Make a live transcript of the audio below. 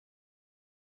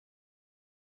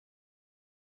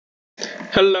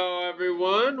Hello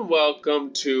everyone,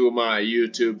 welcome to my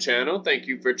YouTube channel. Thank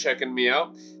you for checking me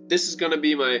out. This is going to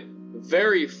be my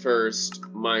very first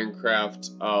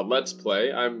Minecraft Let's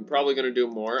Play. I'm probably going to do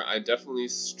more. I definitely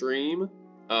stream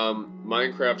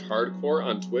Minecraft Hardcore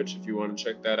on Twitch if you want to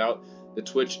check that out. The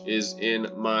Twitch is in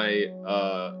my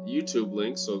YouTube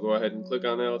link, so go ahead and click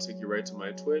on that. It'll take you right to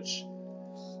my Twitch.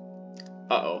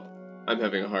 Uh-oh, I'm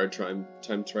having a hard time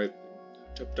typing.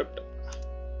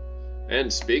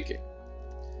 And speaking.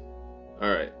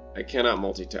 Alright, I cannot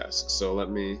multitask, so let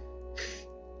me...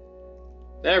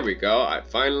 There we go, I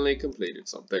finally completed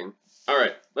something.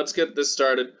 Alright, let's get this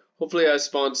started. Hopefully I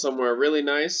spawned somewhere really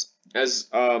nice. As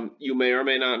you may or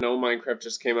may not know, Minecraft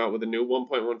just came out with a new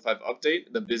 1.15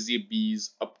 update, the Busy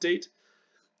Bees update.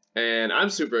 And I'm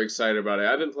super excited about it.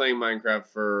 I've been playing Minecraft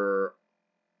for,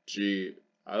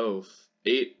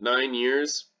 8, 9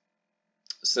 years.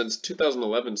 Since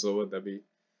 2011, so what would that be?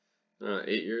 8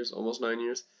 years, almost 9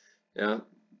 years. Yeah.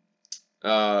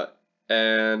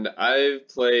 And I've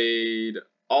played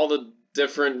all the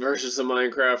different versions of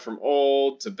Minecraft, from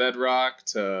old to Bedrock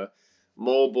to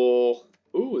mobile.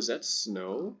 Ooh, is that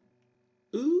snow?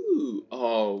 Ooh,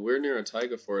 oh, we're near a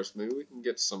taiga forest. Maybe we can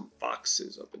get some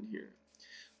foxes up in here.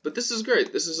 But this is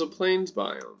great. This is a plains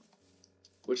biome,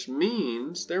 which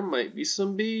means there might be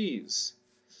some bees,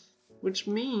 which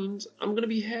means I'm gonna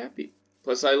be happy.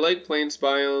 Plus, I like plains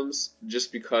biomes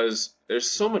just because there's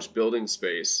so much building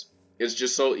space. It's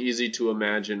just so easy to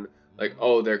imagine, like,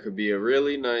 oh, there could be a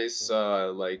really nice,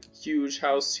 like, huge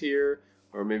house here,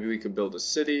 or maybe we could build a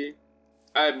city.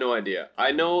 I have no idea.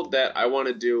 I know that I want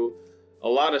to do a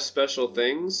lot of special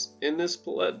things in this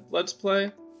Let's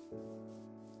Play.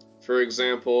 For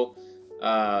example,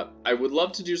 I would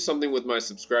love to do something with my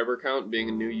subscriber count, being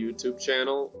a new YouTube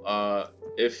channel.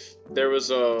 If there was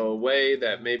a way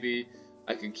that maybe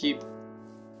I could keep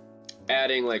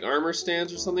adding like armor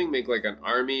stands or something, make like an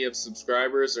army of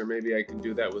subscribers, or maybe I could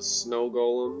do that with snow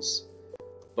golems.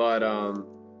 But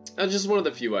that's just one of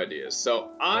the few ideas.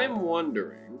 So I'm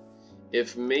wondering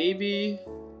if maybe,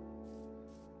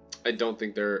 I don't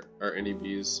think there are any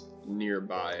bees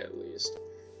nearby at least.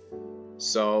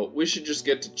 So we should just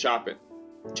get to chopping.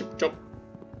 Chop chop.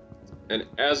 And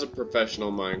as a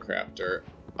professional Minecrafter,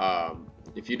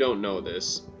 if you don't know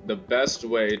this, the best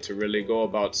way to really go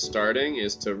about starting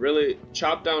is to really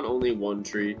chop down only one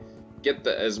tree, get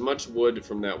as much wood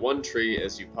from that one tree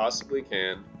as you possibly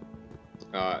can,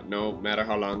 no matter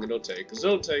how long it'll take, because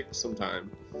it'll take some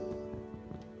time.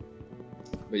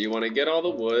 But you want to get all the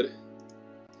wood,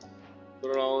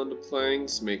 put it all into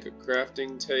planks, make a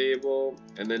crafting table,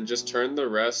 and then just turn the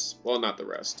rest, well, not the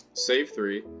rest, save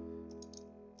 3,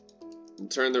 and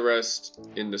turn the rest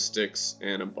into sticks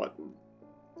and a button.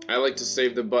 I like to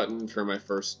save the button for my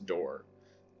first door.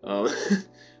 I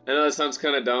know that sounds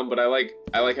kind of dumb, but I like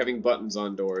having buttons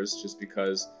on doors just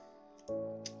because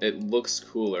it looks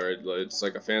cooler. It's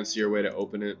like a fancier way to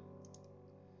open it.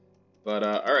 But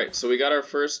alright, so we got our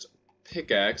first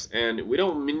pickaxe, and we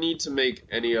don't need to make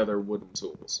any other wooden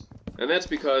tools. And that's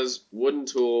because wooden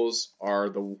tools are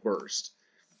the worst.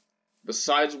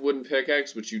 Besides wooden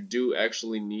pickaxe, which you do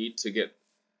actually need to get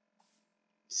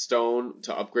stone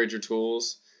to upgrade your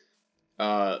tools,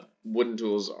 wooden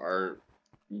tools aren't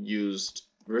used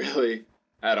really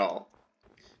at all,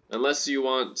 unless you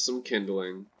want some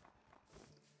kindling.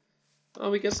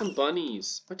 Oh, we got some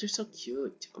bunnies, but they're so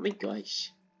cute. Oh my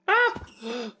gosh.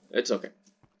 Ah! It's okay.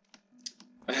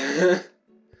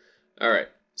 Alright,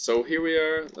 so here we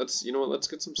are. You know what, let's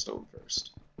get some stone first.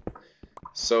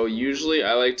 So usually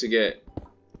I like to get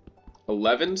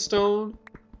 11 stone,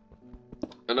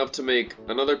 enough to make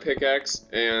another pickaxe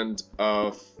and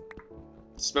a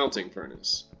smelting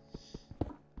furnace.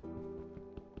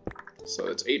 So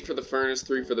it's 8 for the furnace,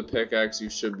 3 for the pickaxe.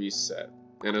 You should be set.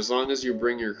 And as long as you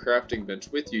bring your crafting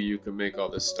bench with you, you can make all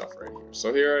this stuff right here.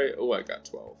 So here I got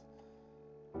 12.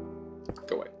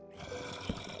 Go away.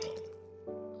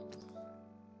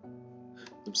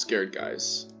 I'm scared,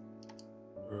 guys.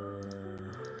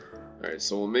 Alright,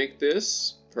 so we'll make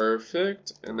this.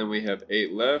 Perfect. And then we have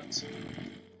 8 left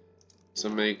to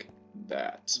make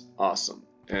that. Awesome.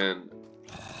 And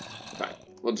fine,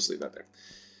 we'll just leave that there.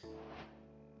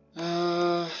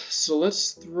 So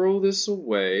let's throw this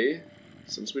away,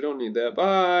 since we don't need that.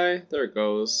 Bye! There it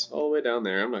goes. All the way down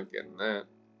there. I'm not getting that.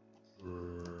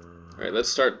 Alright, let's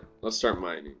start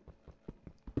mining.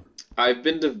 I've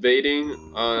been debating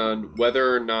on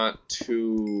whether or not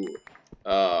to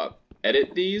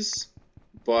edit these,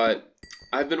 but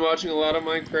I've been watching a lot of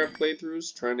Minecraft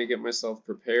playthroughs, trying to get myself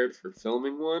prepared for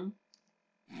filming one.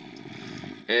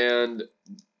 And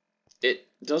it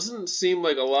doesn't seem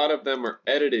like a lot of them are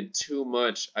edited too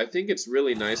much. I think it's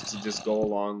really nice to just go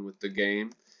along with the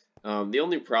game. The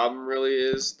only problem really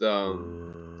is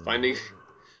the finding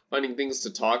finding things to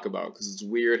talk about, because it's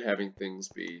weird having things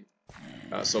be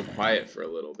so quiet for a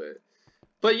little bit.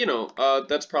 But you know,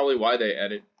 that's probably why they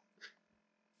edit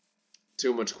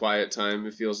too much quiet time.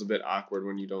 It feels a bit awkward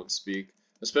when you don't speak,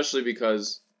 especially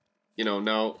because, you know,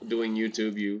 now doing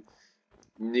YouTube, you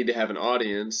need to have an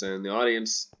audience, and the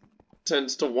audience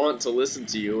tends to want to listen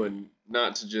to you and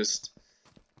not to just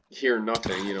hear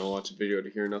nothing, you know, watch a video to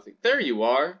hear nothing. There you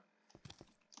are!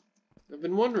 I've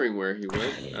been wondering where he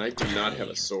went. I do not have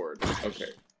a sword. Okay,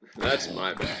 that's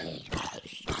my bad.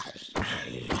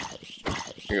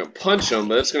 I'm gonna punch him,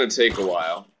 but it's gonna take a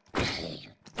while.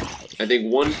 I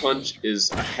think one punch is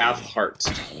a half heart,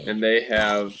 and they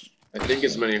have, I think,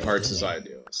 as many hearts as I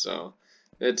do, so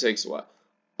it takes a while.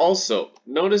 Also,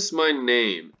 notice my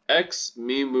name,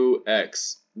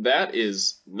 XMimuX. That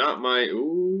is not my,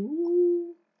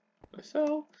 ooh, I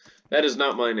fell. That is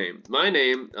not my name. My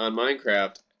name on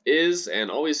Minecraft is and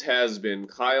always has been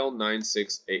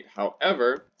Kyle968.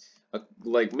 However,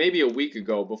 like maybe a week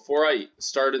ago, before I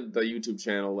started the YouTube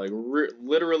channel, like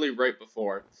literally right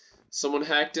before, someone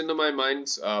hacked into my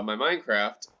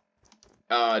Minecraft,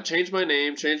 changed my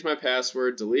name, changed my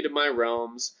password, deleted my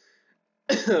realms,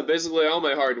 basically all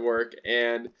my hard work,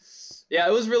 and yeah,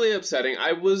 it was really upsetting.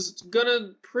 I was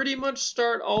gonna pretty much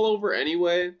start all over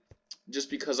anyway, just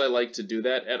because I like to do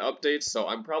that at updates, so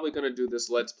I'm probably gonna do this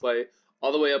Let's Play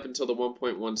all the way up until the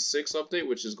 1.16 update,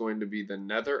 which is going to be the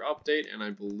Nether update, and I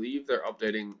believe they're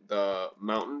updating the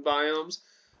mountain biomes,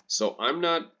 so I'm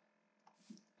not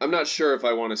sure if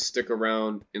I want to stick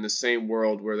around in the same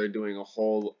world where they're doing a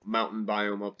whole mountain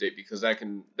biome update, because that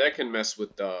can mess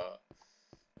with the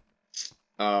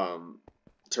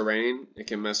terrain. It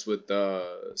can mess with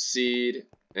the seed,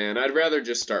 and I'd rather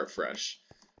just start fresh.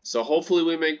 So hopefully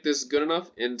we make this good enough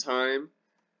in time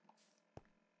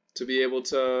to be able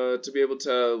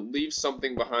to leave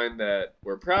something behind that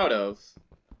we're proud of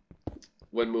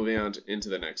when moving on into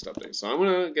the next update. So I'm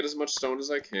gonna get as much stone as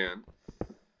I can,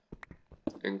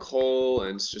 and coal,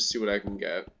 and just see what I can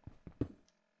get.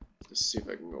 Let's see if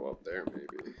I can go up there,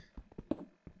 maybe.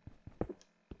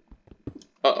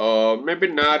 Uh-oh, maybe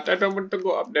not. I don't want to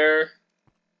go up there.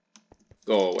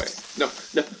 Go away. No,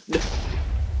 no, no.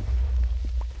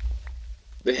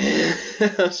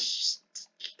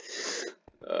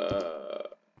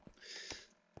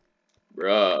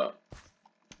 Bruh.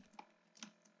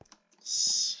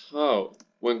 So,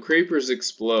 when creepers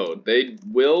explode, they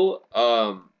will,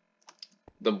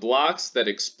 the blocks that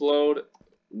explode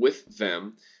with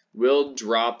them will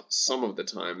drop some of the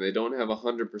time. They don't have a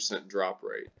 100% drop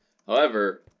rate.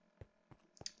 However,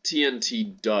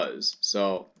 TNT does.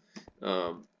 So,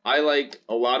 I like,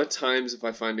 a lot of times if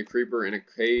I find a creeper in a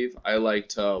cave, I like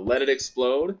to let it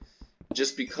explode,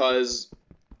 just because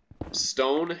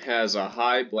stone has a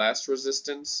high blast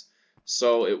resistance,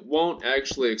 so it won't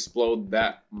actually explode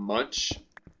that much.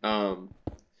 And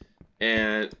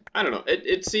I don't know,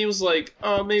 it seems like,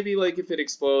 maybe like if it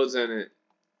explodes and it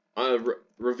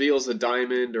reveals a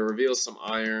diamond or reveals some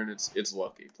iron, it's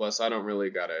lucky. Plus, I don't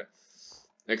really gotta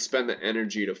expend the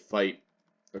energy to fight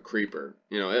a creeper,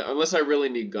 you know, unless I really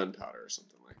need gunpowder or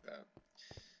something like that.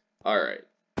 Alright.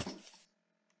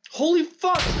 Holy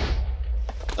fuck!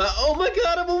 Oh my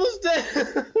god, I'm almost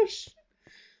dead!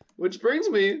 Which brings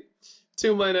me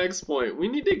to my next point. We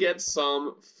need to get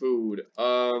some food.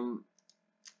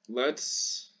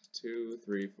 Let's... 2,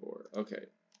 3, 4. Okay.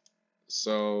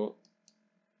 So...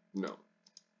 No.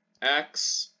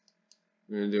 Axe.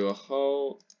 We're gonna do a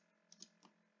hoe.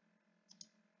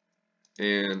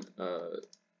 And a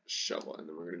shovel. And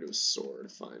then we're gonna do a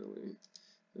sword, finally.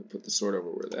 And put the sword over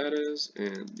where that is.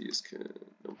 And these can...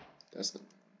 Nope, that's not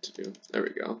to do. There we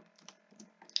go.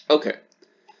 Okay.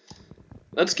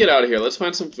 Let's get out of here. Let's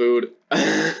find some food.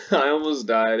 I almost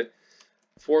died.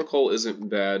 4 coal isn't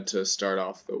bad to start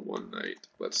off the one night.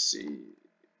 Let's see.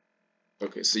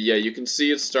 Okay, so yeah, you can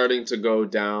see it's starting to go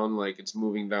down, like it's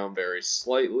moving down very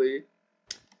slightly.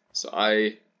 So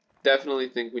I definitely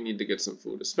think we need to get some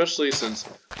food, especially since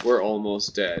we're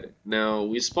almost dead. Now,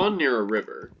 we spawn near a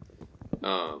river.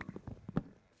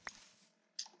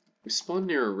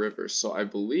 So I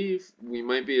believe we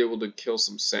might be able to kill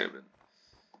some salmon.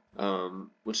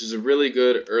 Which is a really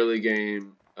good early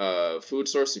game food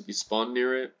source if you spawn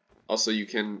near it. Also, you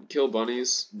can kill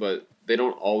bunnies, but they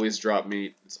don't always drop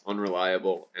meat. It's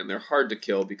unreliable, and they're hard to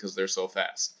kill because they're so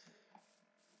fast.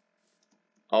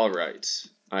 Alright.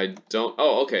 I don't...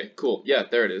 Oh, okay, cool. Yeah,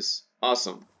 there it is.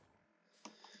 Awesome.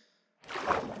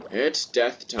 It's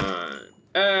death time.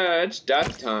 It's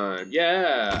that time.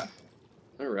 Yeah.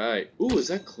 Alright. Ooh, is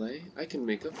that clay? I can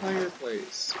make a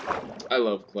fireplace. I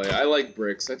love clay. I like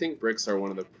bricks. I think bricks are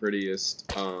one of the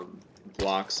prettiest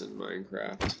blocks in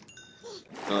Minecraft.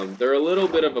 They're a little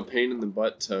bit of a pain in the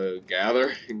butt to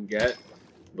gather and get,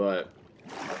 but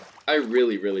I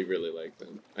really, really, really like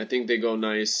them. I think they go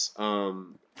nice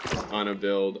on a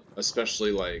build,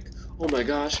 especially like, oh my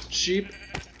gosh, sheep.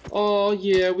 Oh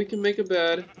yeah, we can make a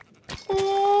bed.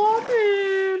 Oh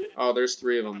man. Oh, there's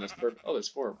 3 of them. That's perfect. Oh, there's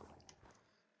 4 of them.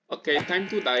 Okay, time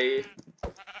to die.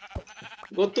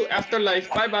 Go to afterlife.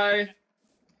 Bye bye.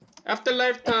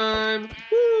 Afterlife time.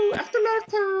 Woo! Afterlife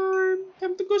time.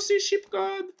 Time to go see sheep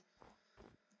god.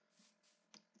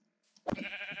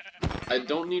 I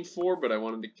don't need 4, but I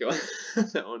wanted to kill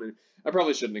that one. I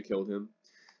probably shouldn't have killed him.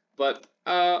 But,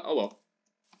 oh well.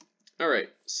 Alright,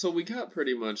 so we got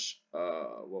pretty much,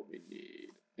 what we need.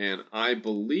 And I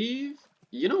believe,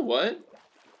 you know what?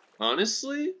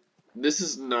 Honestly, this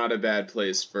is not a bad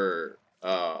place for,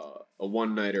 a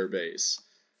one-nighter base.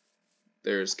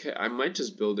 I might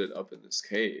just build it up in this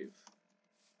cave.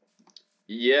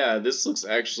 Yeah, this looks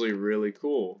actually really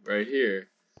cool, right here.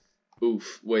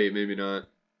 Oof, wait, maybe not.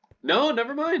 No,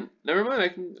 never mind. Never mind.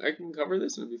 I can cover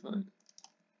this and it'll be fine.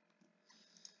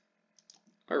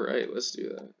 All right, let's do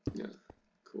that. Yeah.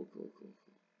 Cool.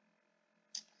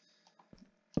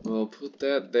 Well, put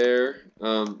that there.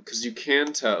 'Cause you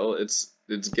can tell it's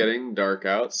getting dark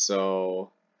out,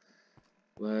 so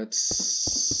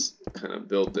let's kind of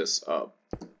build this up.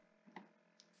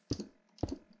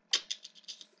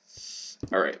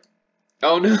 All right.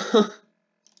 Oh no.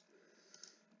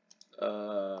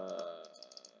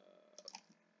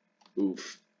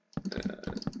 Oof.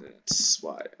 That's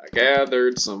why I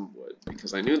gathered some wood,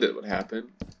 because I knew that would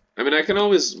happen. I mean, I can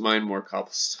always mine more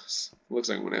cobblestone. Looks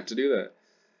like I'm gonna have to do that.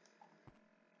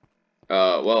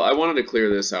 Well, I wanted to clear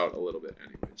this out a little bit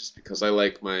anyway, just because I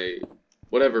like my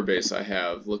whatever base I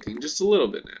have looking just a little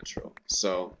bit natural.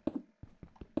 So,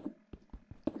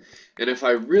 and if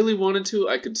I really wanted to,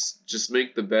 I could just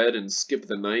make the bed and skip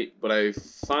the night, but I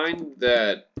find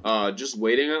that just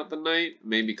waiting out the night,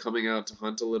 maybe coming out to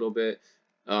hunt a little bit,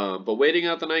 but waiting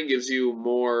out the night gives you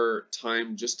more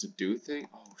time just to do things.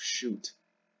 Oh, shoot.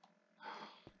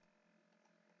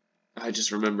 I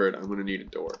just remembered I'm going to need a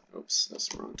door. Oops, that's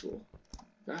the wrong tool.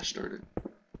 Gosh darn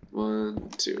it. 1,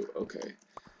 2, okay.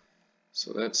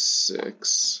 So that's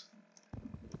 6.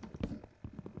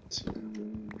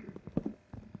 2,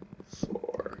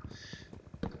 4,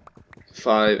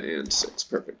 5, and 6.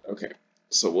 Perfect. Okay.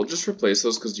 So we'll just replace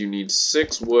those because you need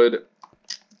 6 wood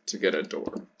to get a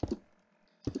door.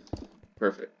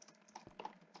 Perfect.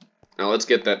 Now let's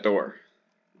get that door.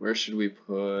 Where should we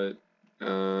put...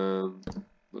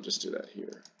 we'll just do that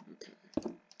here. Okay.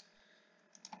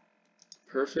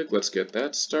 Perfect. Let's get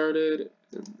that started.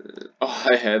 And then, oh,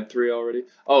 I had 3 already.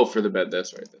 Oh, for the bed.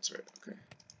 That's right. Okay.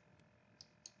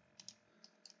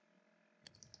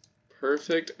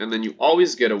 Perfect. And then you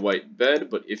always get a white bed,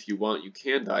 but if you want, you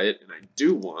can dye it. And I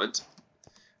do want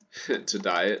to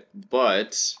dye it,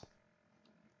 but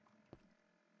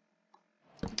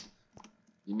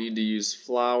you need to use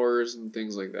flowers and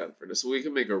things like that for this. So we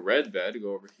can make a red bed.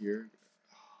 Go over here.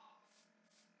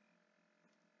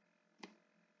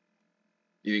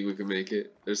 You think we can make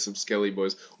it? There's some skelly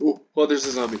boys. Oh, there's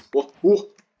a zombie.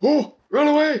 Oh, run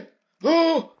away!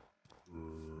 Oh,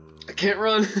 I can't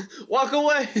run. Walk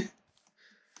away.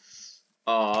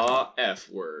 Aw, F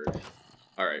word.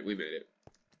 All right, we made it.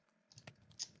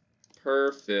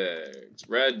 Perfect.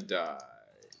 Red dye.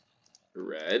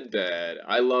 Red bed.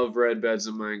 I love red beds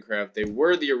in Minecraft. They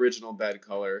were the original bed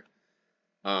color.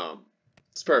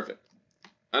 It's perfect.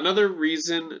 Another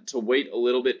reason to wait a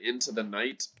little bit into the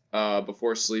night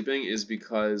before sleeping is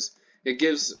because it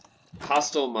gives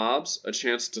hostile mobs a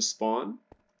chance to spawn.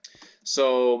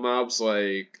 So mobs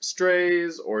like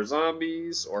strays or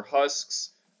zombies or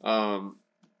husks,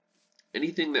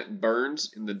 anything that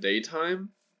burns in the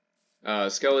daytime,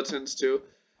 skeletons too,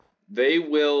 they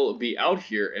will be out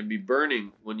here and be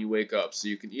burning when you wake up. So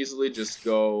you can easily just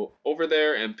go over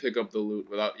there and pick up the loot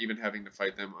without even having to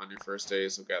fight them on your first day.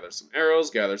 So gather some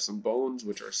arrows, gather some bones,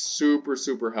 which are super,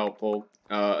 super helpful,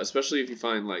 especially if you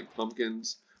find like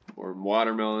pumpkins or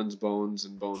watermelons. Bones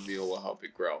and bone meal will help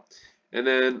it grow. And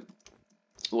then,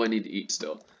 well, I need to eat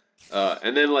still.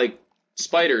 And then like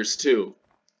spiders too.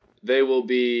 They will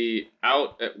be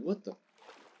out at, what the?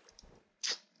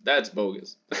 That's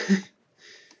bogus.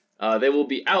 They will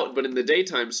be out, but in the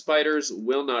daytime, spiders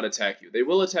will not attack you. They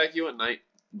will attack you at night,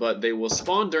 but they will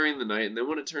spawn during the night, and then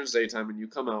when it turns daytime and you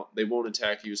come out, they won't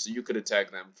attack you, so you could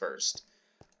attack them first.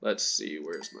 Let's see,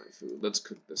 where's my food? Let's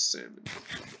cook this salmon.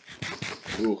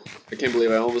 Ooh, I can't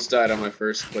believe I almost died on my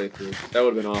first playthrough. That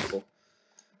would have been awful.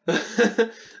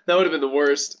 That would have been the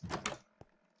worst.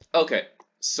 Okay,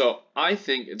 so I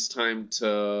think it's time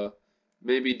to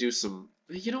maybe do some...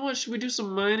 You know what, should we do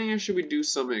some mining or should we do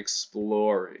some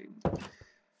exploring?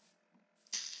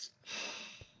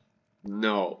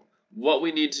 No. What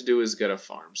we need to do is get a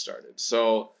farm started.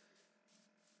 So,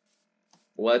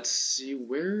 let's see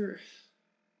where...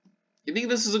 You think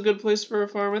this is a good place for a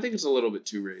farm? I think it's a little bit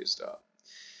too raised up.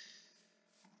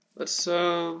 Let's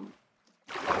try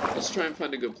and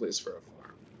find a good place for a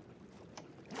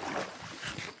farm.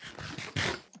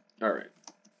 Alright.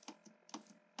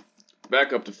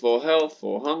 Back up to full health,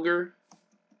 full hunger.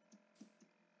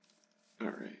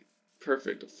 Alright.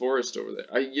 Perfect. A forest over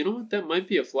there. You know what? That might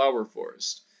be a flower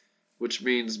forest. Which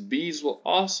means bees will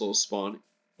also spawn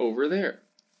over there.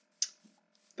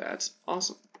 That's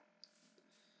awesome.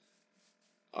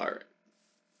 Alright.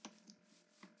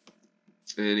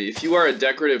 And if you are a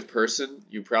decorative person,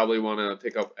 you probably want to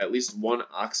pick up at least one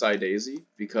oxeye daisy,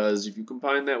 because if you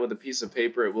combine that with a piece of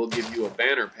paper, it will give you a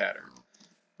banner pattern,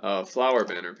 a flower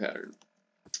banner pattern,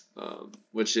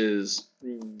 which is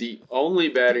the only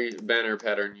banner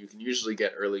pattern you can usually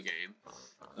get early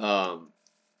game.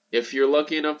 If you're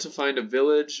lucky enough to find a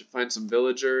village, find some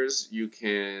villagers, you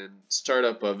can start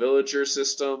up a villager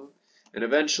system. And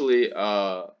eventually,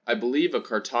 I believe a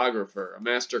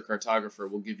master cartographer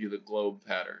will give you the globe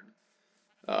pattern.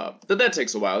 But that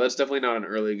takes a while. That's definitely not an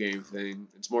early game thing.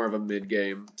 It's more of a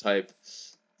mid-game type.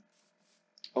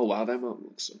 Oh wow, that mountain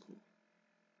looks so cool.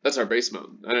 That's our base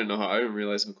mountain. I didn't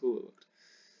realize how cool it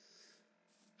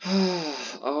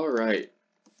looked. Alright.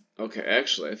 Okay,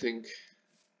 actually, I think...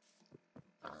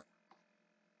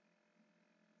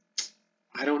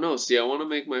 I don't know. See, I want to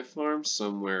make my farm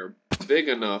somewhere big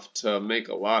enough to make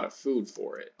a lot of food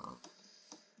for it.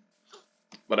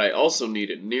 But I also need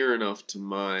it near enough to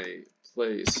my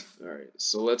place. Alright,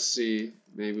 so let's see.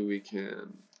 Maybe we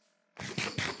can...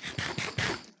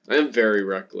 I am very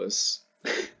reckless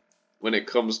when it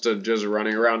comes to just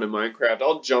running around in Minecraft.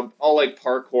 I'll like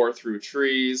parkour through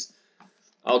trees.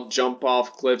 I'll jump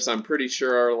off cliffs I'm pretty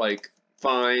sure are like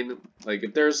fine. Like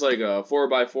if there's like a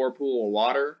 4x4 pool of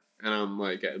water and I'm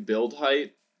like at build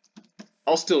height,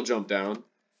 I'll still jump down.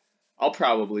 I'll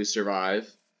probably survive.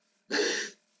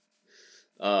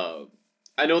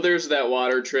 I know there's that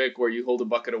water trick where you hold a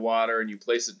bucket of water and you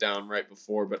place it down right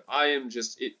before, but I am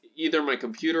just... either my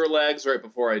computer lags right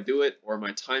before I do it, or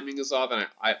my timing is off, and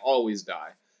I always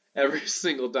die. Every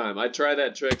single time. I try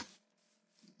that trick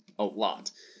a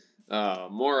lot.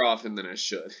 More often than I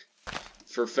should.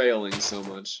 For failing so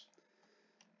much.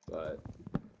 But...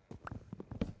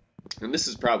 And this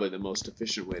is probably the most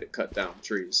efficient way to cut down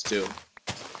trees, too.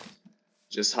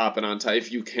 Just hopping on top.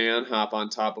 If you can, hop on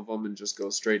top of them and just go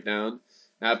straight down.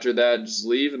 After that, just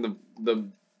leave, and the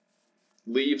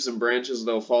leaves and branches,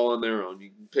 they'll fall on their own. You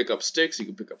can pick up sticks, you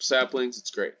can pick up saplings, it's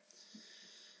great.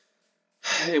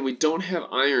 And we don't have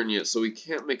iron yet, so we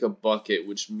can't make a bucket,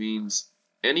 which means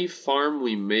any farm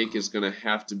we make is going to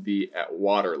have to be at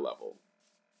water level.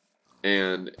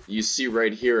 And you see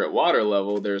right here at water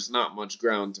level, there's not much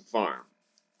ground to farm.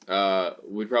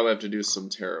 We'd probably have to do some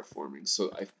terraforming.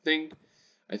 So I think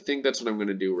that's what I'm going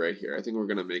to do right here. I think we're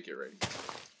going to make it right here.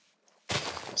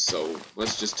 So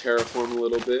let's just terraform a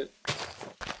little bit.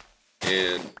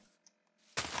 And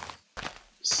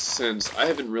since I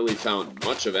haven't really found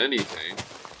much of anything,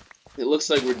 it looks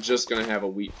like we're just going to have a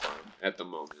wheat farm at the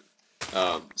moment.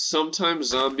 Sometimes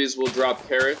zombies will drop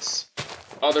carrots.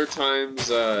 Other times,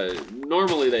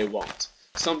 normally they won't.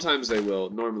 Sometimes they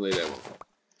will, normally they won't.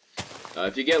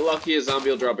 If you get lucky, a zombie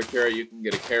will drop a carrot, you can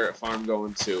get a carrot farm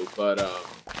going too. But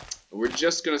we're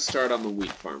just going to start on the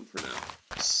wheat farm for now.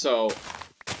 So,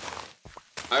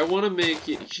 I want to make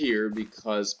it here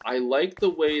because I like the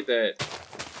way that...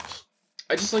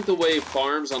 I just like the way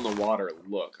farms on the water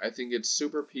look. I think it's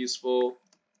super peaceful,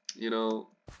 you know,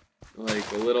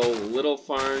 like a little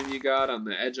farm you got on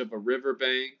the edge of a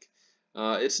riverbank.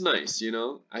 It's nice, you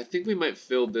know. I think we might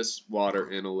fill this water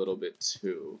in a little bit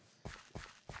too.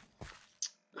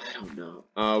 I don't know.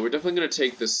 We're definitely going to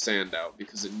take this sand out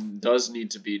because it does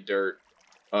need to be dirt.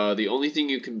 The only thing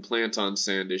you can plant on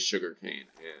sand is sugarcane,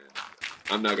 and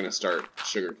I'm not going to start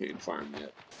sugarcane farm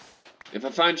yet. If I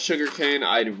find sugarcane,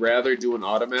 I'd rather do an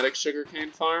automatic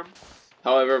sugarcane farm.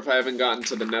 However, if I haven't gotten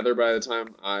to the nether by the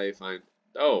time I find...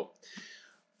 Oh.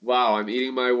 Wow, I'm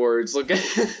eating my words. Look at...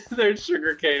 There's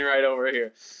sugarcane right over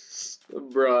here.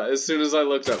 Bruh, as soon as I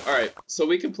looked up. Alright, so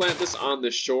we can plant this on the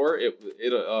shore. It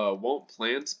won't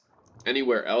plant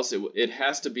anywhere else. It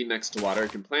has to be next to water.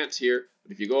 It can plant here,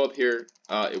 But if you go up here,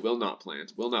 it will not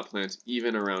plant. Will not plant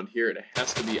even around here. It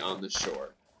has to be on the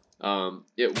shore.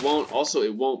 It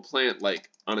won't plant like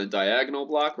on a diagonal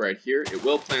block right here. It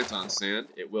will plant on sand.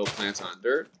 It will plant on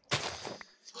dirt.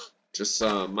 Just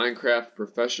Minecraft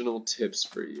professional tips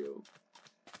for you.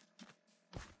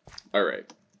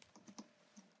 Alright.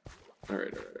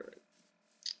 Alright.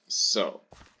 So,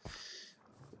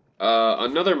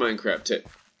 another Minecraft tip.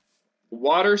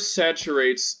 Water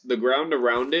saturates the ground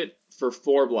around it for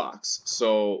 4 blocks.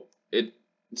 So,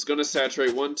 it's going to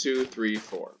saturate 1, 2, 3,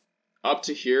 4. Up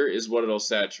to here is what it'll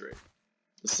saturate.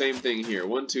 The same thing here.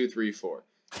 1, 2, 3, 4.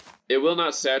 It will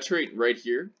not saturate right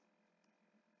here.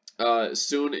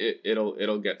 Soon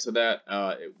it'll get to that.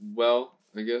 Well,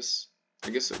 I guess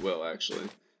it will actually,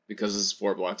 because this is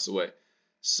 4 blocks away.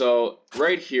 So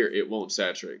right here it won't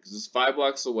saturate because it's 5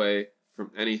 blocks away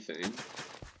from anything.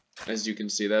 As you can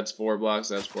see, that's 4 blocks.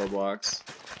 That's 4 blocks.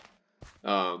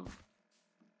 What?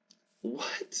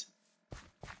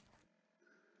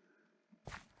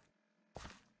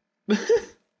 That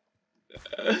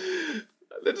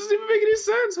doesn't even make any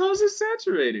sense. How is it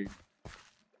saturating?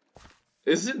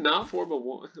 Is it not 4 but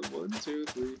 1? 1, 2,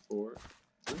 3, 4.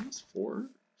 That's 4,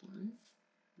 5.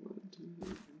 1, 2,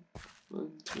 3, 4.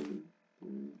 1, 2, 3,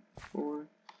 4.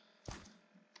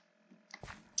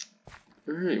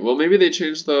 Alright, well maybe they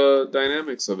changed the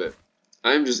dynamics of it.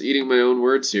 I'm just eating my own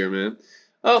words here, man.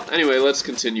 Oh, anyway, let's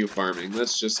continue farming.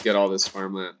 Let's just get all this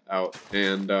farmland out.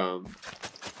 And,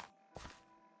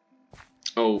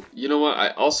 oh, you know what?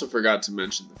 I also forgot to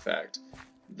mention the fact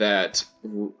that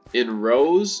in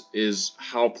rows is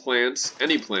how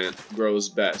any plant grows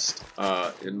best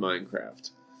in Minecraft.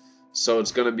 So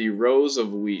it's going to be rows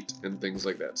of wheat and things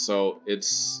like that. So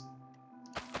it's,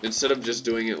 instead of just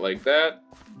doing it like that,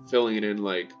 filling it in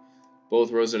like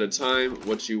both rows at a time,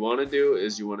 what you want to do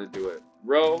is you want to do it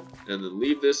row and then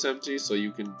leave this empty so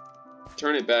you can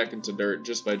turn it back into dirt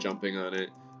just by jumping on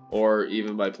it, or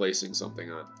even by placing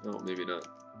something on. Oh, maybe not.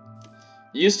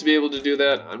 You used to be able to do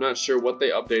that. I'm not sure what they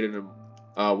updated in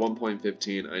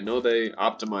 1.15. I know they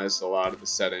optimized a lot of the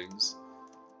settings.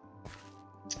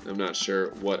 I'm not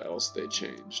sure what else they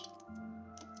changed.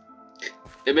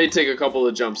 It may take a couple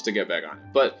of jumps to get back on it,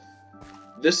 but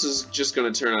this is just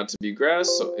going to turn out to be grass,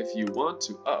 so if you want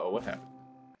to... Uh-oh, what happened?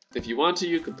 If you want to,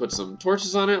 you could put some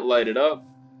torches on it, light it up,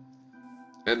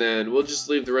 and then we'll just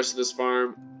leave the rest of this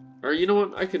farm. Or you know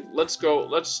what? Let's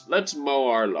mow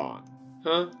our lawn.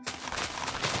 Huh?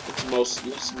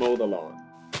 Let's mow the lawn.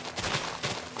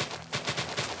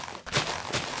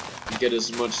 Get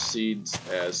as much seeds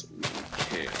as we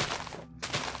can.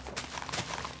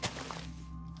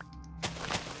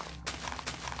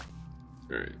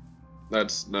 Alright.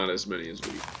 That's not as many as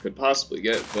we could possibly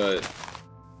get, but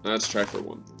let's try for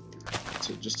 1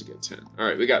 just to get 10.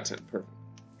 Alright, we got 10. Perfect.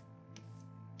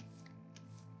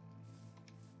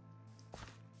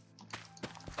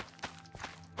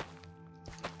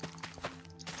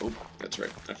 Oh, that's right.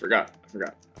 I forgot.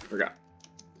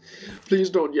 Please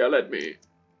don't yell at me.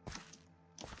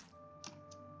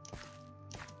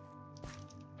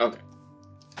 Okay.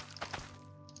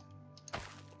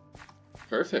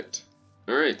 Perfect.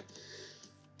 Alright.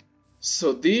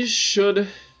 So these should...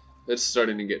 It's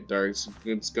starting to get dark.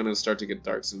 It's going to start to get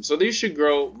dark soon. So these should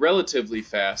grow relatively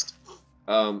fast.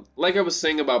 Like I was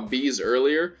saying about bees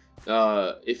earlier,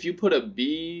 if you put a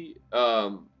bee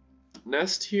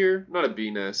nest here, not a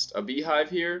bee nest, a beehive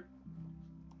here,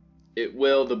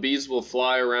 the bees will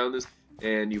fly around this,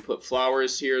 and you put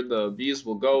flowers here, the bees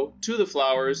will go to the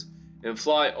flowers and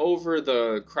fly over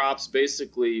the crops,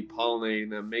 basically pollinating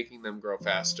them, making them grow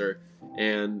faster.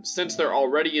 And since they're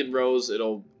already in rows,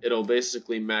 it'll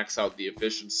basically max out the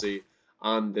efficiency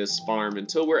on this farm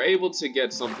until we're able to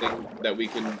get something that we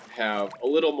can have a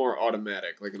little more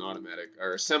automatic, like an automatic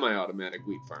or semi-automatic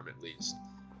wheat farm at least.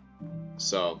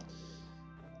 So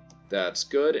that's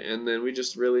good, and then we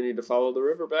just really need to follow the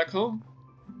river back home,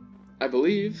 I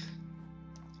believe.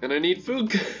 And I need food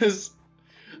because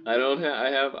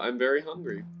I'm very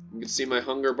hungry. You can see my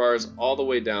hunger bars all the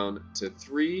way down to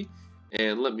 3.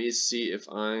 And let me see if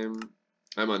I'm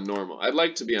on normal. I'd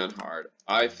like to be on hard.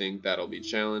 I think that'll be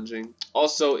challenging.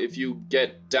 Also, if you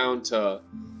get down to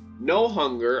no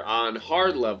hunger on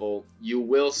hard level, you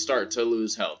will start to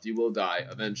lose health. You will die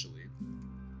eventually.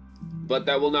 But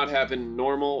that will not happen in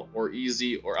normal or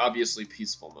easy or obviously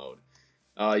peaceful mode.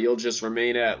 You'll just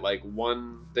remain at like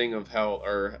 1 thing of health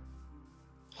or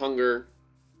hunger,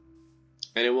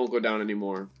 and it won't go down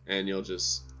anymore, and you'll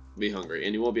just be hungry,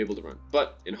 and you won't be able to run.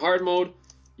 But in hard mode,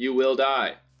 you will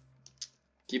die.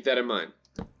 Keep that in mind.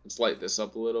 Let's light this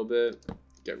up a little bit.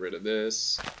 Get rid of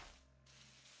this.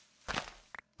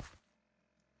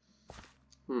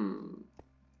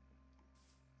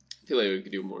 feel like we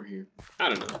could do more here. I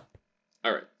don't know.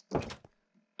 Alright.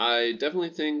 I definitely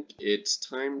think it's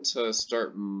time to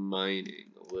start mining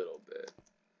a little bit.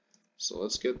 So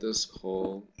let's get this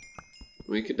coal.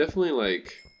 We could definitely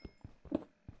like,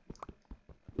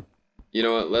 you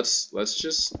know what, let's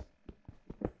just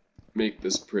make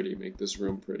this pretty, make this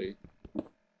room pretty.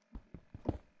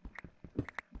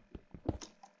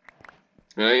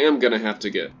 I am gonna have to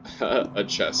get a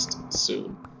chest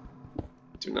soon.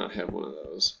 Do not have one of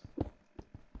those.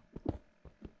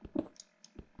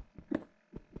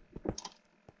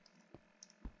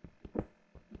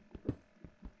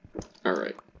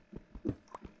 Alright.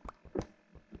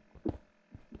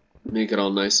 Make it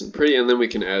all nice and pretty, and then we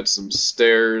can add some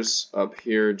stairs up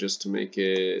here just to make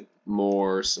it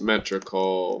more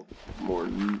symmetrical,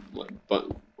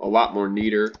 but a lot more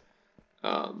neater.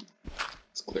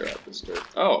 Let's clear out this dirt.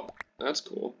 Oh, that's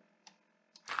cool.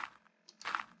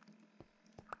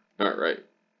 Alright.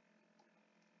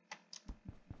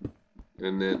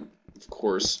 And then, of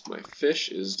course, my fish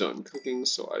is done cooking,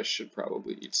 so I should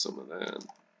probably eat some of that.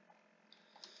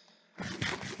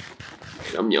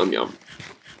 Yum, yum, yum.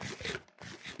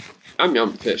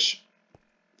 Yum, fish.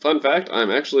 Fun fact,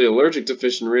 I'm actually allergic to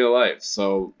fish in real life,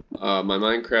 so my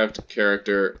Minecraft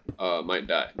character might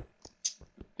die.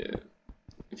 Yeah,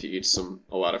 if he eats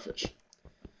a lot of fish.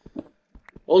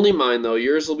 Only mine, though.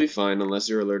 Yours will be fine unless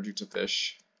you're allergic to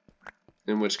fish.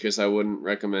 In which case, I wouldn't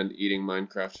recommend eating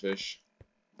Minecraft fish.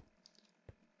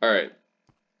 Alright.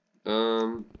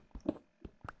 I'm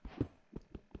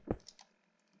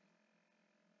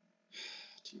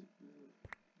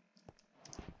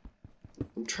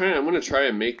gonna try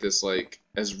and make this like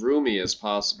as roomy as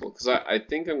possible, because I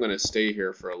think I'm gonna stay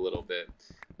here for a little bit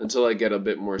until I get a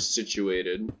bit more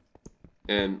situated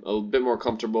and a bit more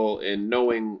comfortable in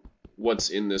knowing what's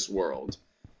in this world.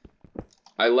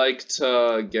 I like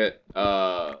to get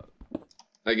I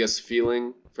guess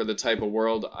feeling for the type of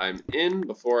world I'm in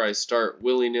before I start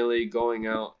willy-nilly going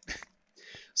out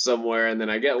somewhere, and then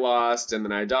I get lost, and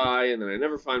then I die, and then I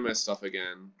never find my stuff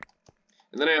again,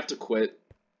 and then I have to quit.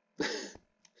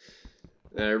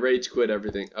 And I rage quit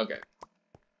everything. Okay.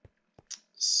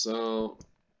 So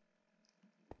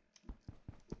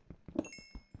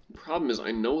problem is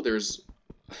I know there's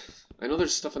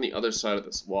stuff on the other side of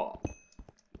this wall. I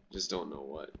just don't know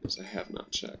what, because I have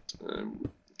not checked. I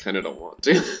kind of don't want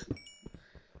to.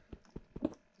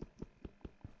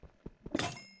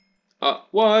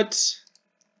 What?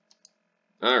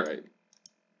 Alright.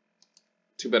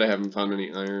 Too bad I haven't found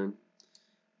any iron.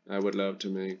 I would love to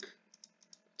make...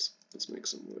 Let's make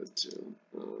some wood too.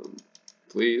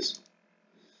 Please.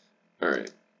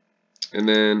 Alright. And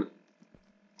then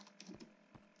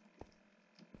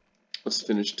let's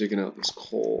finish digging out this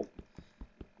coal.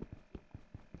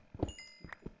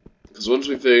 Because once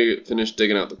we finish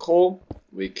digging out the coal,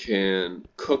 we can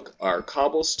cook our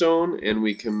cobblestone and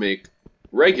we can make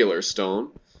regular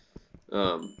stone.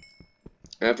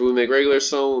 After we make regular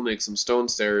stone, we'll make some stone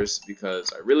stairs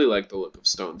because I really like the look of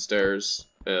stone stairs.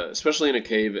 Especially in a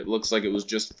cave, it looks like it was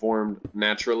just formed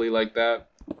naturally like that,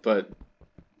 but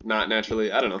not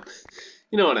naturally. I don't know.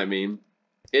 You know what I mean.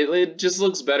 It just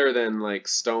looks better than like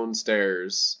stone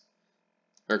stairs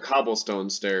or cobblestone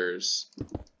stairs.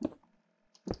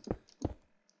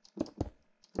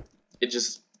 It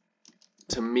just,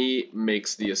 to me,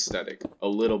 makes the aesthetic a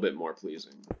little bit more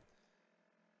pleasing.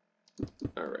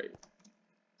 Alright.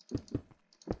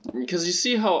 Because you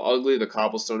see how ugly the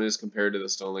cobblestone is compared to the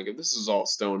stone. Like, if this is all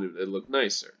stone, it'd look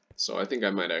nicer. So I think I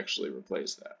might actually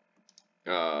replace that.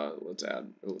 Let's add,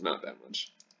 oh, not that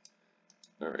much.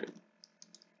 Alright.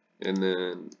 And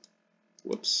then,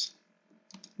 whoops.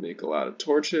 Make a lot of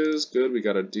torches. Good, we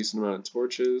got a decent amount of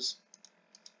torches.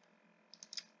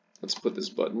 Let's put this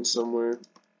button somewhere.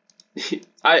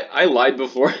 I lied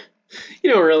before.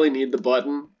 You don't really need the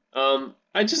button. I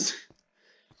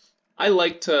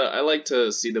like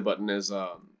to see the button as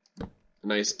a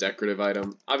nice decorative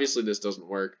item. Obviously this doesn't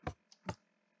work,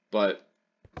 but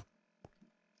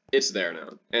it's there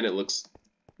now, and it looks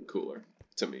cooler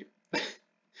to me.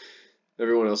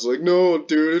 Everyone else is like, no,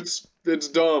 dude, it's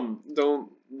dumb.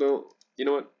 Don't. You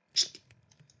know what?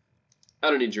 I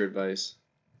don't need your advice.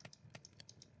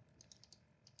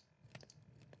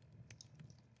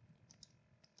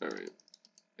 Alright.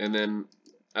 And then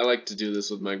I like to do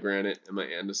this with my granite and my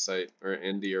andesite, or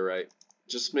andiorite.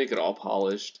 Just make it all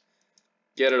polished.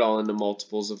 Get it all into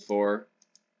multiples of 4.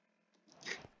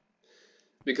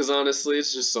 Because honestly,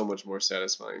 it's just so much more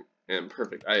satisfying and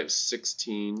perfect. I have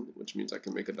 16, which means I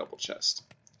can make a double chest.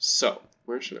 So,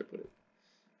 where should I put it?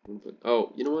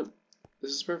 Oh, you know what?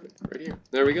 This is perfect. Right here.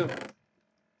 There we go.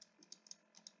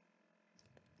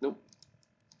 Nope.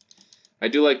 I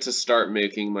do like to start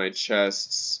making my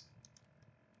chests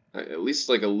at least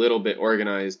like a little bit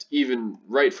organized, even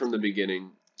right from the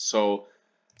beginning. So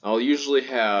I'll usually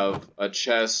have a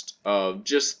chest of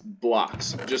just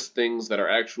blocks, just things that are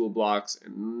actual blocks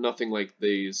and nothing like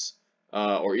these,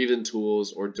 or even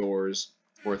tools or doors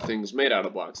or things made out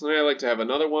of blocks. And then I like to have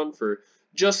another one for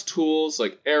just tools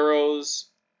like arrows,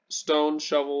 stone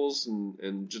shovels,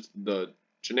 and just the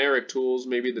generic tools,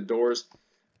 maybe the doors.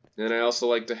 And I also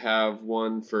like to have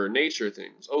one for nature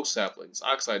things, oak saplings,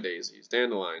 oxeye daisies,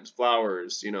 dandelions,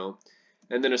 flowers, you know,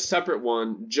 and then a separate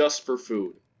one just for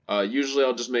food. Usually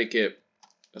I'll just make it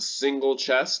a single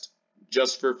chest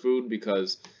just for food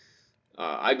because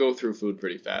I go through food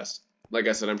pretty fast. Like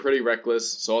I said, I'm pretty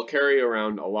reckless, so I'll carry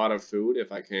around a lot of food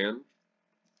if I can.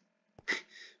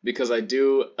 Because I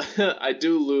do I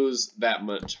do lose that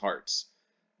much hearts.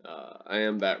 I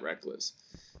am that reckless.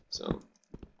 So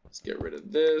let's get rid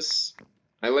of this.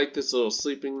 I like this little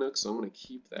sleeping nook, so I'm gonna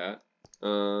keep that.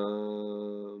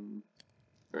 Alright,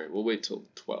 we'll wait till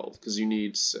 12 because you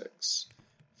need 6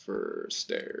 for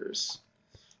stairs.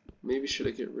 Maybe should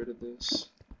I get rid of this?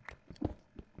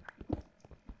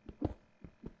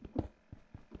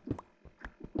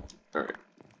 Alright.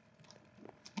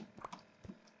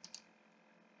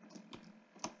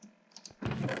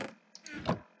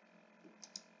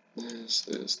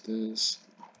 This.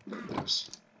 No, this.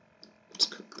 Let's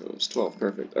cook those. 12,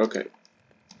 perfect. Okay.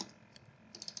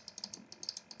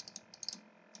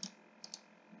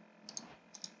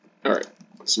 Alright.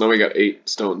 So now we got 8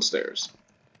 stone stairs,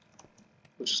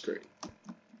 which is great.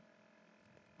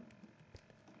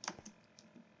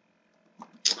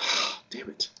 Damn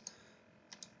it.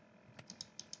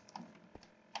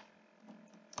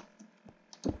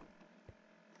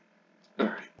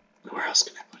 Alright. Where else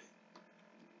can I put it?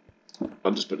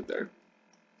 I'll just put it there.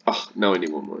 Oh, now I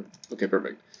need one more. Okay,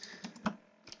 perfect.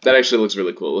 That actually looks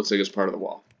really cool. It looks like it's part of the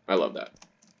wall. I love that.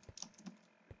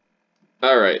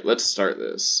 Alright, let's start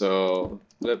this. So,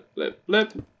 blip, blip,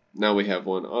 blip. Now we have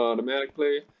one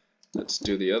automatically. Let's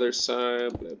do the other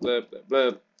side. Blip, blip, blip,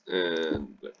 blip.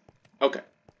 And blip. Okay.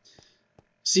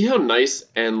 See how nice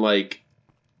and, like,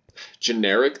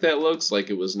 generic that looks? Like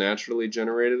it was naturally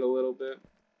generated a little bit?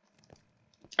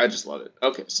 I just love it.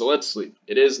 Okay, so let's sleep.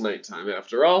 It is nighttime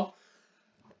after all.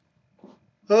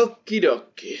 Okie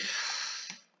dokie.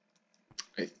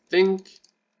 I think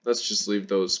let's just leave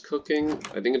those cooking.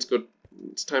 I think it's good.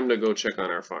 It's time to go check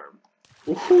on our farm.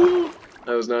 Woohoo!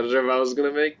 I was not sure if I was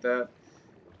gonna make that.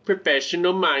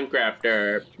 Professional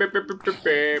Minecrafter. Beep, beep, beep, beep,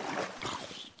 beep.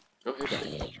 Oh, hey,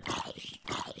 buddy.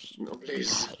 No,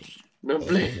 please. No,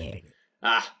 please.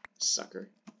 Ah, sucker.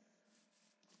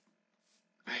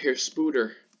 I hear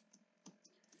Spooter.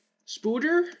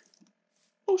 Spooter?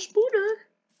 Oh, Spooter.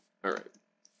 Alright.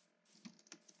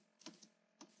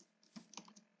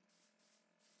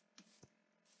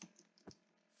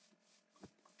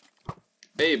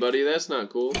 Hey, buddy, that's not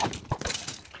cool.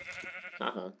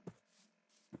 Haha.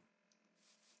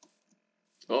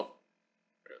 Oh.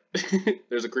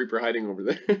 There's a creeper hiding over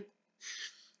there.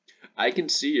 I can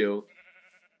see you.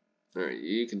 Alright,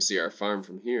 you can see our farm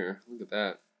from here. Look at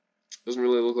that. Doesn't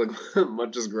really look like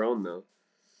much has grown, though.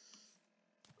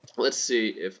 Let's see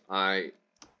if I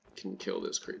can kill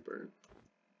this creeper.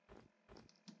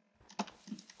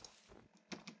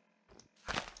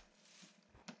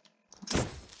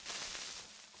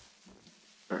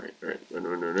 Alright.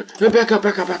 Run. Back up.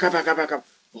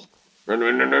 Oh.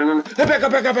 Run.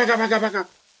 Back up.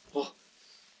 Oh.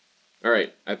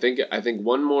 Alright, I think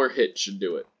one more hit should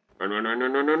do it. Run.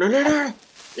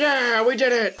 Yeah, we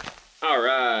did it!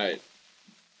 Alright.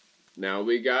 Now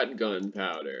we got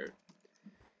gunpowder.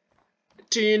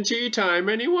 TNT time,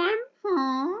 anyone?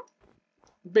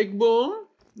 Big boom?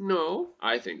 No,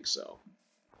 I think so.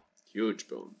 Huge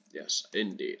boom. Yes,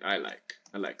 indeed. I like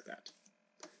that.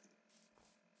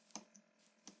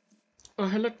 Oh,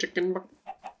 hello, chicken.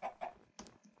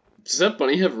 Does that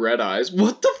bunny have red eyes?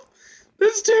 What the f—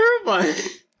 that's terrifying.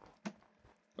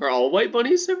 Are all white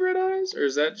bunnies have red eyes? Or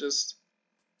is that just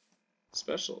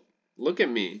special? Look at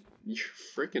me. You're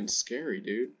freaking scary,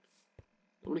 dude.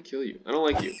 I want to kill you. I don't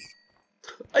like you.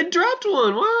 I dropped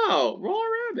one! Wow! Raw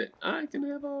rabbit. I can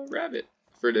have a rabbit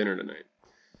for dinner tonight.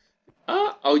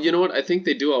 Oh, you know what? I think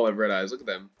they do all have red eyes. Look at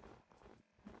them.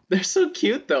 They're so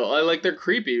cute, though. They're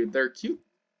creepy. They're cute.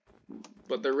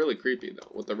 But they're really creepy, though.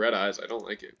 With the red eyes, I don't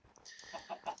like it.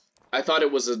 I thought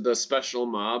it was the special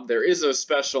mob. There is a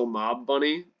special mob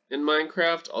bunny in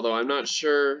Minecraft, although I'm not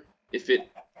sure if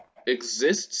it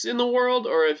exists in the world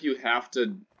or if you have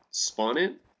to spawn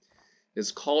it.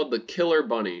 It's called the Killer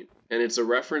Bunny, and it's a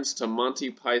reference to Monty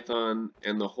Python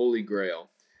and the Holy Grail.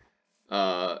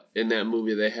 in that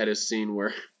movie they had a scene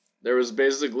where there was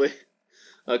basically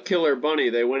a killer bunny.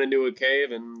 They went into a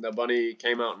cave and the bunny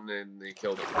came out and then they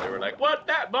killed him. They were like, "What?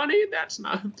 That bunny? That's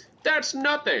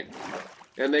nothing."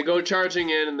 And they go charging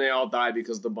in and they all die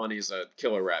because the bunny's a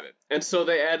killer rabbit. And so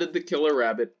they added the killer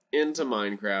rabbit into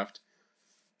Minecraft.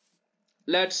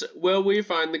 Will we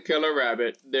find the killer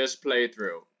rabbit this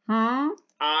playthrough?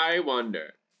 I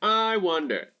wonder.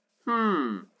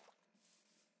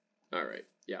 Alright,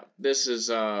 yeah, this is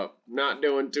not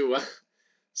doing too well.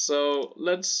 So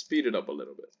let's speed it up a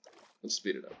little bit. Let's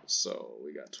speed it up. So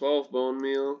we got 12 bone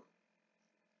meal.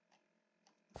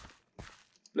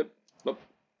 Blip, blop,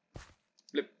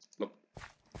 blip, blop.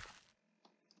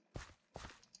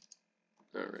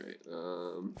 Alright,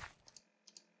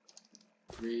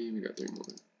 3, we got 3 more.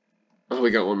 Oh,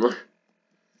 we got 1 more.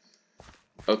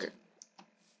 Okay.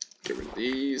 Get rid of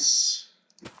these.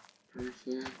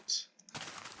 Perfect.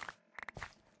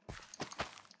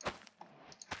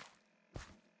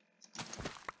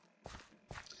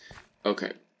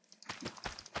 Okay.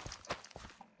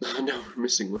 No, we're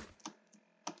missing one.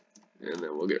 And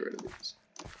then we'll get rid of these.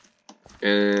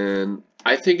 And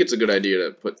I think it's a good idea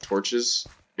to put torches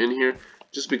in here,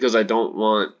 just because I don't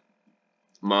want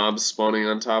mobs spawning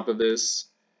on top of this.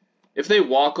 If they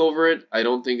walk over it, I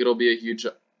don't think it'll be a huge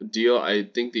deal. I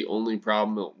think the only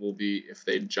problem will be if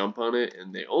they jump on it,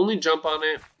 and they only jump on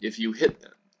it if you hit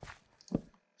them.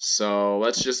 So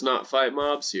let's just not fight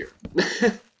mobs here.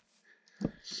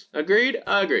 Agreed?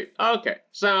 Agreed. Okay,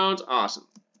 sounds awesome.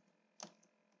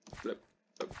 Flip,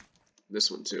 flip.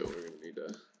 This one too, we're gonna need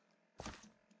to.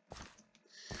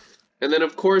 And then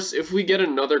of course, if we get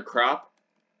another crop,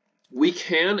 we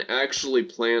can actually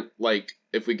plant, like,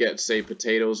 if we get, say,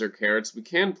 potatoes or carrots, we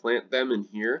can plant them in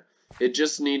here. It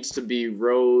just needs to be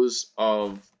rows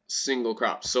of single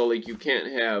crops. So, like, you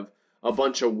can't have a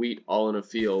bunch of wheat all in a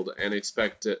field and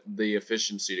expect the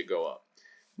efficiency to go up.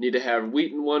 You need to have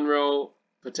wheat in one row,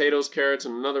 potatoes, carrots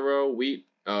in another row, wheat,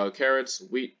 carrots,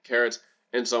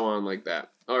 and so on like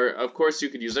that. Or, of course, you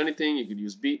could use anything. You could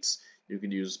use beets, you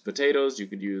could use potatoes, you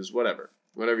could use whatever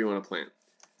you want to plant.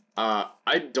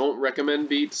 I don't recommend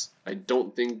beets. I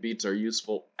don't think beets are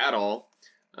useful at all.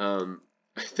 I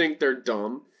think they're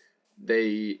dumb.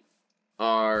 They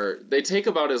take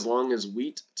about as long as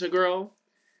wheat to grow,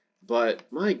 but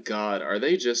my God, are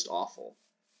they just awful.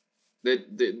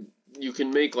 You can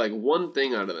make like one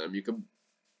thing out of them. You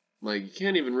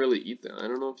can't even really eat them. I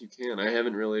don't know if you can. I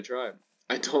haven't really tried.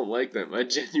 I don't like them. I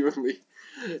genuinely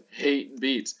hate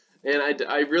beets. And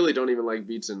I really don't even like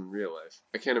beets in real life.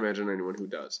 I can't imagine anyone who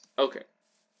does. Okay.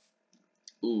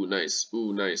 Ooh, nice.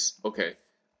 Ooh, nice. Okay.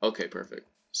 Okay, perfect.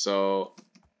 So,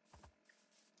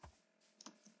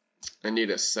 I need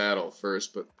a saddle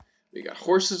first, but we got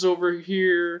horses over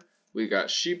here. We got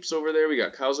sheeps over there. We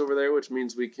got cows over there, which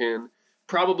means we can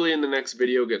probably in the next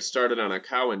video get started on a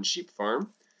cow and sheep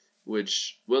farm,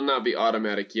 which will not be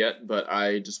automatic yet, but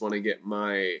I just want to get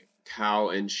my cow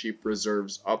and sheep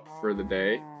reserves up for the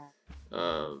day.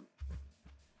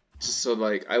 Just so,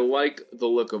 like, I like the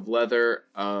look of leather.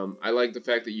 I like the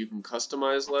fact that you can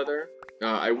customize leather.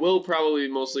 I will probably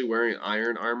be mostly wearing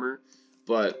iron armor,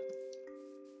 but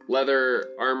leather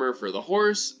armor for the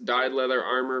horse, dyed leather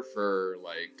armor for,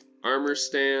 like, armor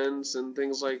stands and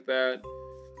things like that.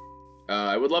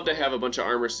 I would love to have a bunch of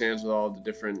armor stands with all the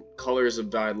different colors of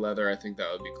dyed leather. I think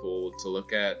that would be cool to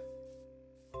look at.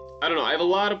 I don't know, I have a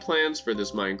lot of plans for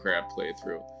this Minecraft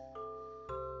playthrough.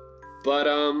 But,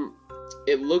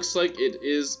 it looks like it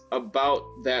is about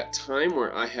that time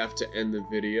where I have to end the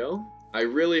video. I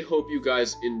really hope you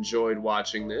guys enjoyed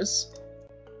watching this.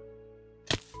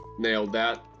 Nailed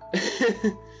that.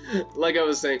 Like I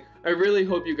was saying, I really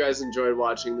hope you guys enjoyed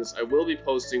watching this. I will be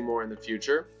posting more in the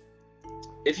future.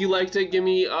 If you liked it, give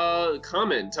me a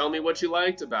comment. Tell me what you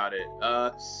liked about it.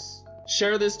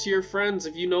 Share this to your friends.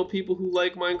 If you know people who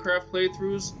like Minecraft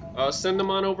playthroughs, send them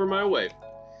on over my way.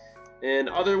 And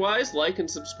otherwise, like and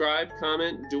subscribe,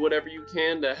 comment, do whatever you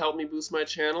can to help me boost my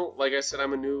channel. Like I said,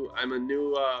 I'm a new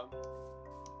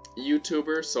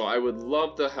YouTuber, so I would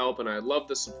love the help and I love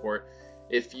the support.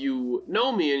 If you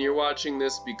know me and you're watching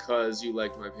this because you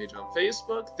liked my page on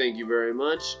Facebook, thank you very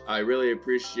much. I really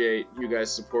appreciate you guys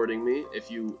supporting me if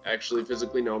you actually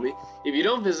physically know me. If you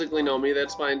don't physically know me,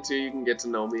 that's fine too. You can get to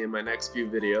know me in my next few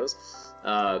videos.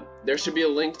 There should be a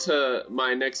link to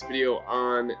my next video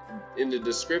in the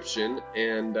description,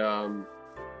 and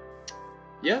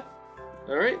yeah,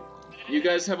 alright, you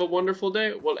guys have a wonderful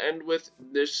day. We'll end with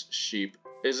this sheep.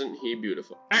 Isn't he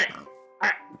beautiful? Hey,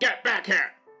 get back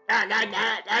here!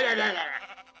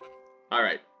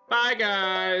 Alright, bye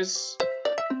guys!